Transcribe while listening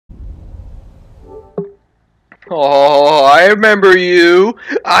Oh, I remember you.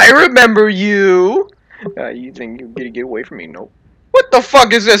 I remember you. You think you're gonna get away from me? Nope. What the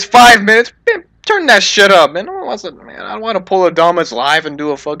fuck is this? 5 minutes? Man, turn that shit up, man. Man, I don't want to pull a DomIsLive and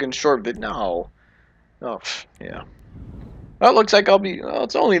do a fucking short vid. No. Oh, yeah. Well, it looks like I'll be. Well,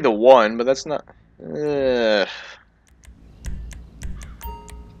 it's only the one, but that's not.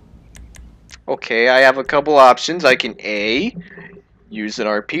 Okay, I have a couple options. I can A, use an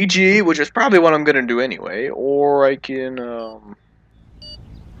RPG, which is probably what I'm gonna do anyway, or I can.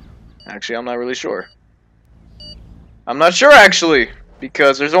 Actually, I'm not really sure. I'm not sure actually,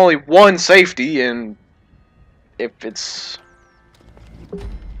 because there's only one safety, and if it's.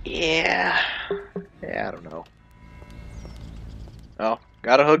 Yeah, I don't know. Oh,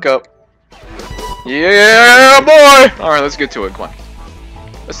 gotta hook up. Yeah, boy! Alright, let's get to it, come on.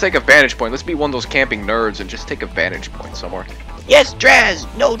 Let's take a vantage point. Let's be one of those camping nerds and just take a vantage point somewhere. Yes, Draz!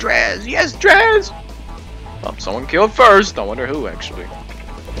 No, Draz! Yes, Draz! Oh, someone killed first. I wonder who, actually.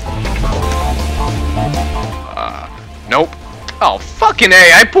 Nope. Oh, fucking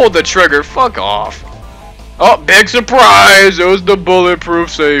A, I pulled the trigger. Fuck off. Oh, big surprise! It was the bulletproof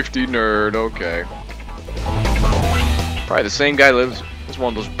safety nerd. Okay. Probably the same guy lives. Is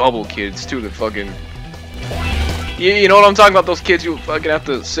one of those bubble kids too. That fucking. You know what I'm talking about? Those kids who fucking have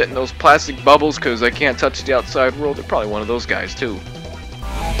to sit in those plastic bubbles because they can't touch the outside world. They're probably one of those guys too.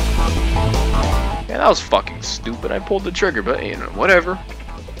 Yeah, that was fucking stupid. I pulled the trigger, but you know, whatever.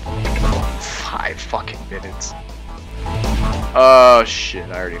 5 fucking minutes. Oh shit!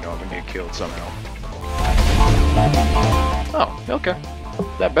 I already know I'm gonna get killed somehow. Oh, okay.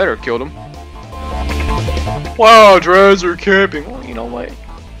 That better killed him. Wow, Draz are camping. Well, you know what?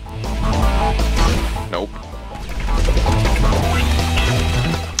 Nope.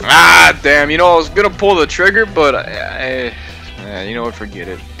 Ah, damn. You know, I was gonna pull the trigger, but you know what? Forget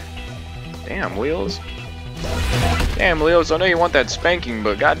it. Damn, Wheels. Damn, Wheels. I know you want that spanking,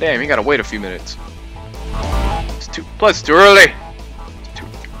 but goddamn, you gotta wait a few minutes. It's too early.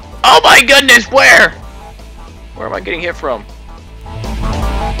 Oh my goodness, where? Where am I getting hit from?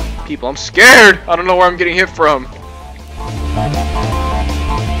 People, I'm scared. I don't know where I'm getting hit from.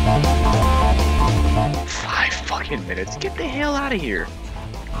 5 fucking minutes. Get the hell out of here.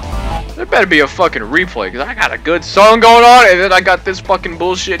 There better be a fucking replay, because I got a good song going on, and then I got this fucking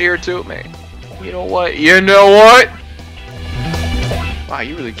bullshit here too, man. You know what? You know what? Wow,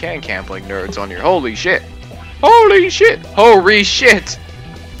 you really can camp like nerds on here. Holy shit. Holy shit. Holy shit.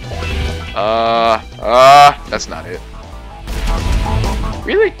 That's not it.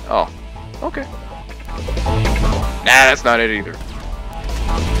 Really? Oh. Okay. Nah, that's not it either.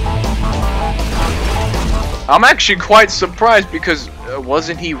 I'm actually quite surprised because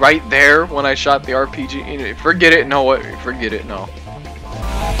wasn't he right there when I shot the RPG? Forget it. No, what? Forget it. No.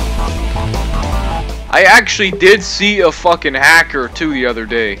 I actually did see a fucking hacker too the other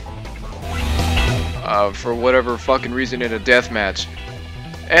day. For whatever fucking reason in a deathmatch.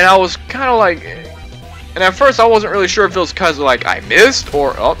 And I was kind of like... And at first I wasn't really sure if it was because like I missed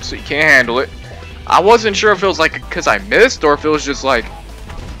or... Oh, so you can't handle it. I wasn't sure if it was like because I missed or if it was just like...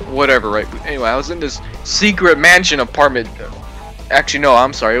 Whatever, right? But anyway, I was in this secret mansion apartment. Actually, no,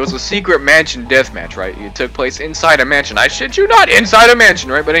 I'm sorry. It was a secret mansion deathmatch, right? It took place inside a mansion. I shit you not, inside a mansion,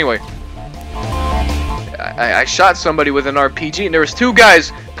 right? But anyway... I shot somebody with an RPG, and there was 2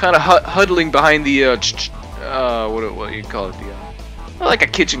 guys kind of huddling behind the, what do you call it? The, like a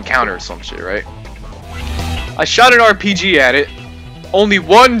kitchen counter or some shit, right? I shot an RPG at it. Only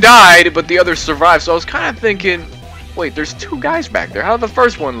 1 died, but the other survived. So I was kind of thinking, wait, there's 2 guys back there. How did the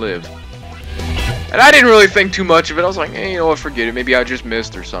first one live? And I didn't really think too much of it. I was like, you know what, forget it. Maybe I just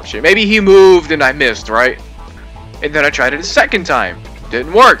missed or some shit. Maybe he moved and I missed, right? And then I tried it a second time.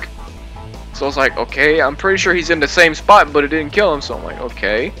 Didn't work. So I was like, okay, I'm pretty sure he's in the same spot, but it didn't kill him. So I'm like,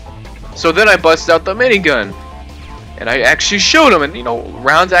 okay. So then I bust out the minigun. And I actually shoot him, and you know,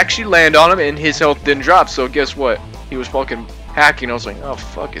 rounds actually land on him, and his health didn't drop. So guess what? He was fucking hacking. I was like, oh,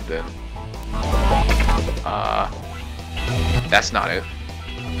 fuck it then. That's not it.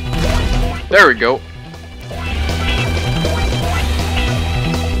 There we go.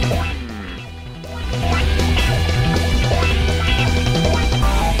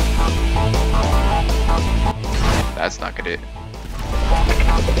 That's not good.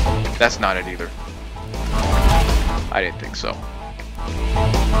 That's not it either. I didn't think so.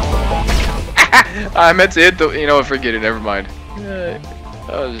 I meant to hit the. You know what? Forget it. Never mind.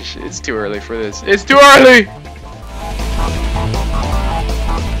 Oh shit! It's too early for this. It's too early.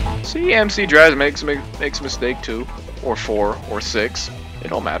 See, MC Draz makes a mistake too, or 4, or 6. It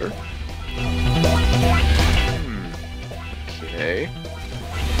don't matter. Okay.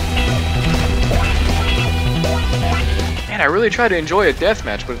 Man, I really try to enjoy a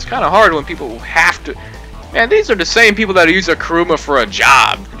deathmatch, but it's kind of hard when people have to... Man, these are the same people that use a Kuruma for a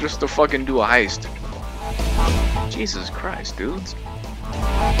job, just to fucking do a heist. Jesus Christ, dudes.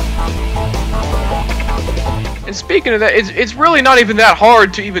 And speaking of that, it's really not even that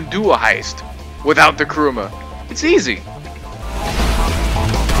hard to even do a heist without the Kuruma. It's easy.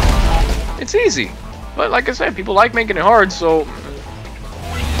 It's easy. But like I said, people like making it hard, so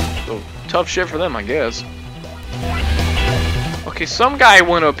tough shit for them, I guess. Okay, some guy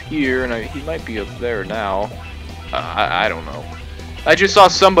went up here, and he might be up there now. I don't know. I just saw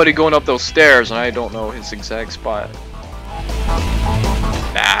somebody going up those stairs, and I don't know his exact spot.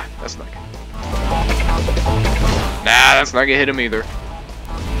 Nah, that's not gonna... Nah, that's not gonna hit him either.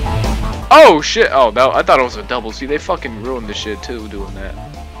 Oh, shit! Oh, no, I thought it was a double. See, they fucking ruined the shit, too, doing that.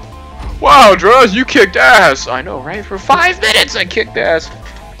 Wow, Druz, you kicked ass! I know, right? For 5 minutes, I kicked ass.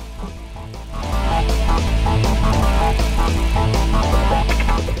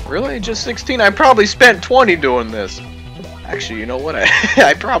 Really? Just 16? I probably spent 20 doing this. Actually, you know what?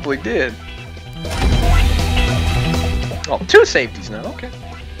 I probably did. Oh, 2 safeties now. Okay.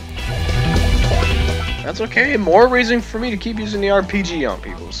 That's okay. More reason for me to keep using the RPG on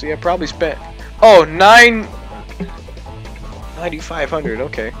people. See, I probably spent... Oh, 9,500.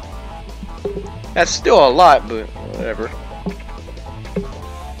 Okay. That's still a lot, but whatever.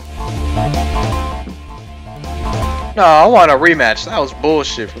 No, I want a rematch. That was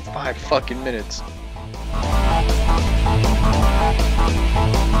bullshit for 5 fucking minutes.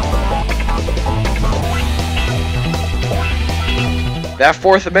 That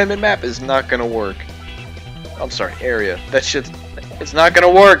 4th Amendment map is not gonna work. I'm sorry, area. That shit's... It's not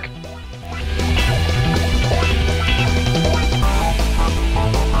gonna work.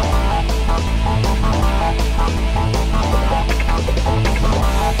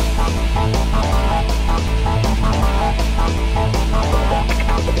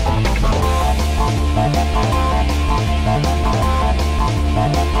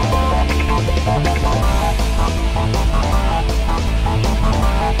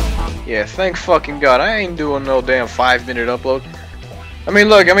 Yeah, thank fucking God. I ain't doing no damn 5-minute upload. I mean,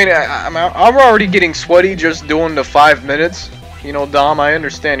 look, I'm already getting sweaty just doing the 5 minutes. You know, Dom, I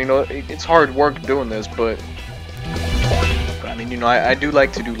understand, you know, it's hard work doing this, but I mean, you know, I do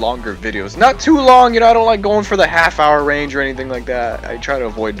like to do longer videos. Not too long, you know, I don't like going for the half-hour range or anything like that. I try to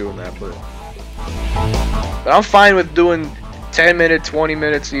avoid doing that, but I'm fine with doing 10 minutes, 20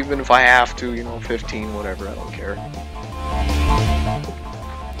 minutes, even if I have to, you know, 15, whatever, I don't care.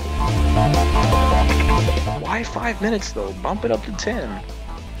 Why 5 minutes though? Bump it up to 10.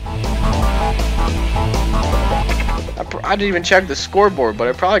 I didn't even check the scoreboard, but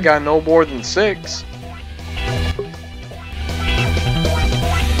I probably got no more than 6.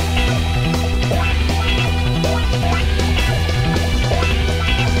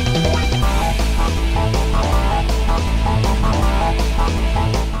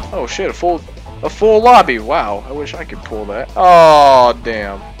 Oh shit, a full lobby. Wow, I wish I could pull that. Oh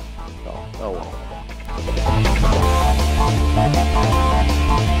damn. Oh well.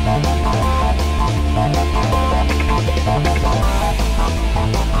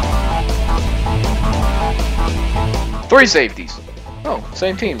 Three safeties. Oh,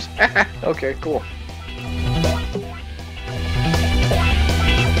 same teams. Okay, cool.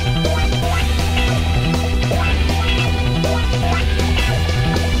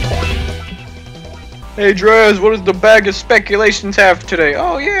 Hey Drez, what does the bag of speculations have today?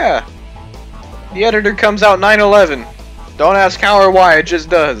 Oh yeah. The editor comes out 9/11. Don't ask how or why, it just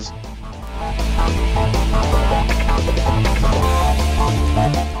does.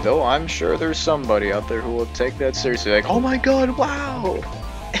 Though I'm sure there's somebody out there who will take that seriously, like, oh my god, wow!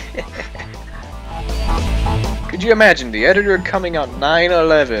 Could you imagine the editor coming out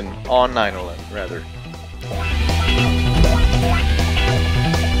 9/11 on 9/11, rather?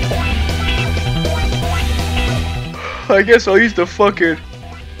 I guess I'll use the fucking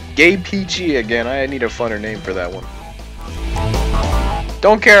Gay PG again. I need a funner name for that one.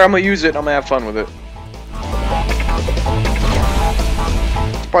 Don't care, I'm gonna use it, I'm gonna have fun with it.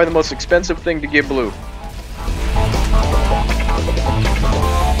 It's probably the most expensive thing to get blue.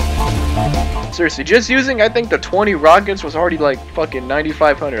 Seriously, just using, I think, the 20 rockets was already like fucking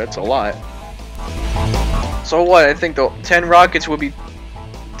 9,500. That's a lot. So what? I think the 10 rockets would be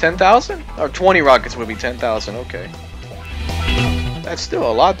 10,000? Or 20 rockets would be 10,000, okay. That's still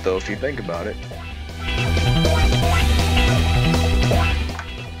a lot though, if you think about it.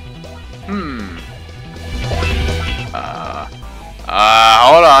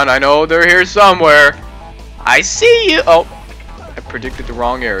 Hold on, I know they're here somewhere. I see you! Oh, I predicted the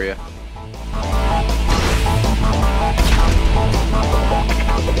wrong area.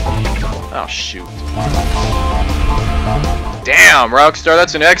 Oh, shoot. Damn, Rockstar,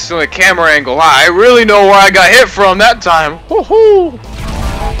 that's an excellent camera angle. I really know where I got hit from that time. Woohoo!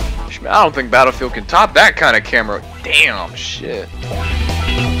 I don't think Battlefield can top that kind of camera. Damn, shit.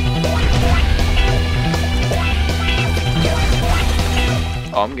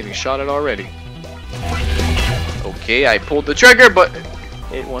 Oh, I'm getting shot at already. Okay, I pulled the trigger, but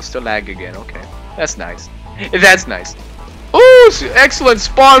it wants to lag again. Okay, that's nice. That's nice. Ooh, excellent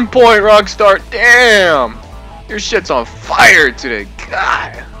spawn point, Rockstar. Damn, your shit's on fire today.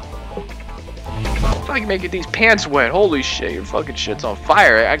 God. It's like making these pants wet. Holy shit, your fucking shit's on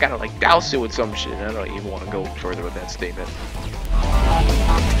fire. I gotta like douse it with some shit. I don't even want to go further with that statement.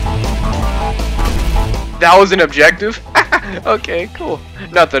 That was an objective? Okay, cool.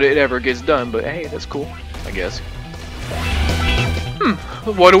 Not that it ever gets done, but hey, that's cool, I guess.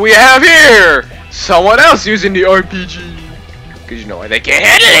 What do we have here? Someone else using the RPG. Because you know, they can't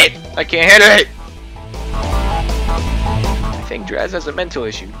handle it! I can't handle it! I think Draz has a mental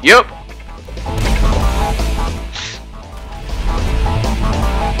issue. Yup!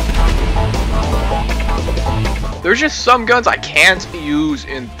 There's just some guns I can't use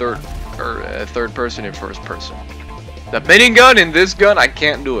in third person and first person. The minigun in this gun, I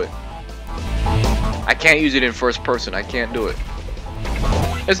can't do it. I can't use it in first person. I can't do it.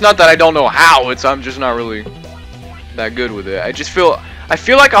 It's not that I don't know how. I'm just not really that good with it. I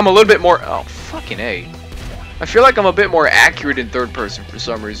feel like I'm a little bit more. Oh, fucking A. I feel like I'm a bit more accurate in third person for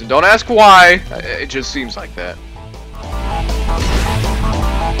some reason. Don't ask why. It just seems like that.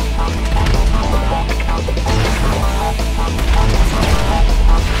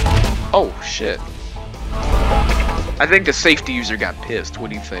 Oh, shit. I think the safety user got pissed. What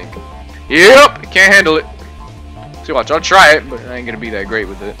do you think? Yep, I can't handle it. See, watch, I'll try it, but I ain't gonna be that great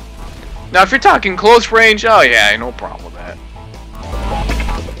with it. Now, if you're talking close range, oh yeah, no problem with that.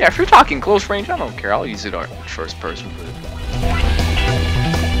 Yeah, if you're talking close range, I don't care. I'll use it on first person for it.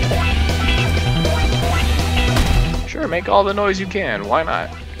 Sure, make all the noise you can. Why not?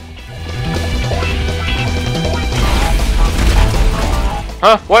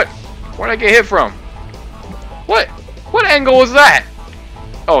 Huh? What? Where'd I get hit from? What? What angle was that?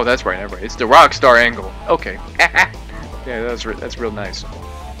 Oh, that's right, never mind. It's the Rockstar angle. Okay. Yeah, that's real nice.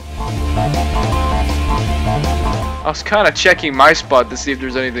 I was kind of checking my spot to see if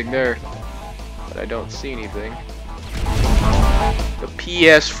there's anything there, but I don't see anything. The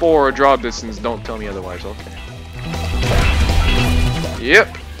PS4 draw distance don't tell me otherwise. Okay.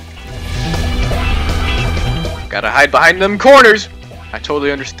 Yep. Gotta hide behind them corners. I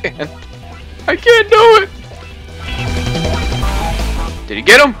totally understand. I can't do it. Did he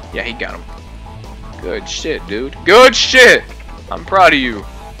get him? Yeah, he got him. Good shit, dude. Good shit. I'm proud of you.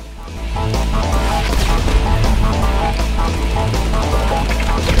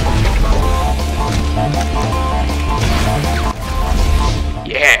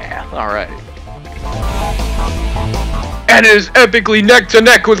 Yeah. All right. And is epically neck to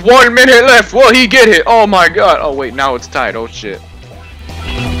neck with 1 minute left. Will he get hit? Oh my god. Oh wait, now it's tied. Oh shit.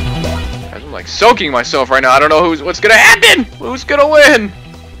 I'm like soaking myself right now. I don't know what's gonna happen. Who's gonna win?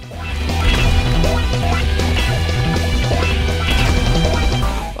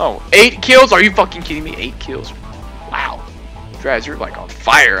 Oh, 8 kills? Are you fucking kidding me? 8 kills. Wow. Draz, you're like on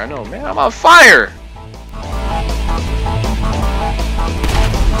fire. I know, man. I'm on fire.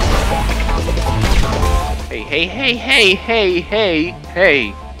 Hey.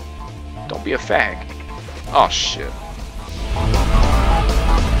 Don't be a fag. Oh, shit.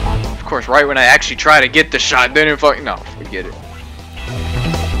 Of course, right when I actually try to get the shot, then it fucking... No, forget it.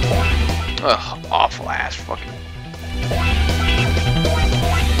 Ugh, awful ass fucking...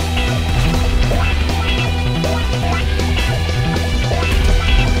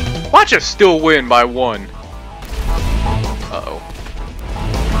 Watch us still win by 1. Uh-oh.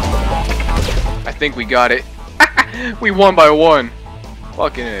 I think we got it. We won by 1.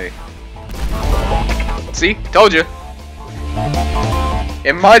 Fucking A. See? Told you.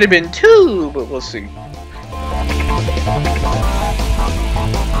 It might have been 2, but we'll see.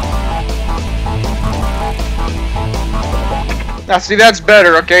 Now see, that's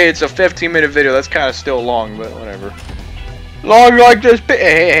better, okay? It's a 15-minute video. That's kind of still long, but whatever. Long like this.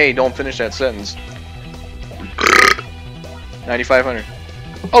 Hey, don't finish that sentence. 9,500.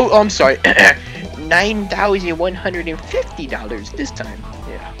 Oh, I'm sorry. $9,150 this time.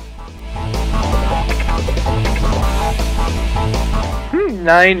 Yeah.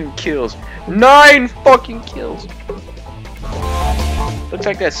 9 kills. 9 fucking kills. Looks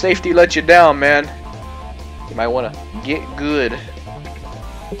like that safety let you down, man. You might want to get good.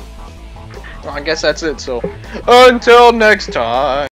 Well, I guess that's it, so until next time.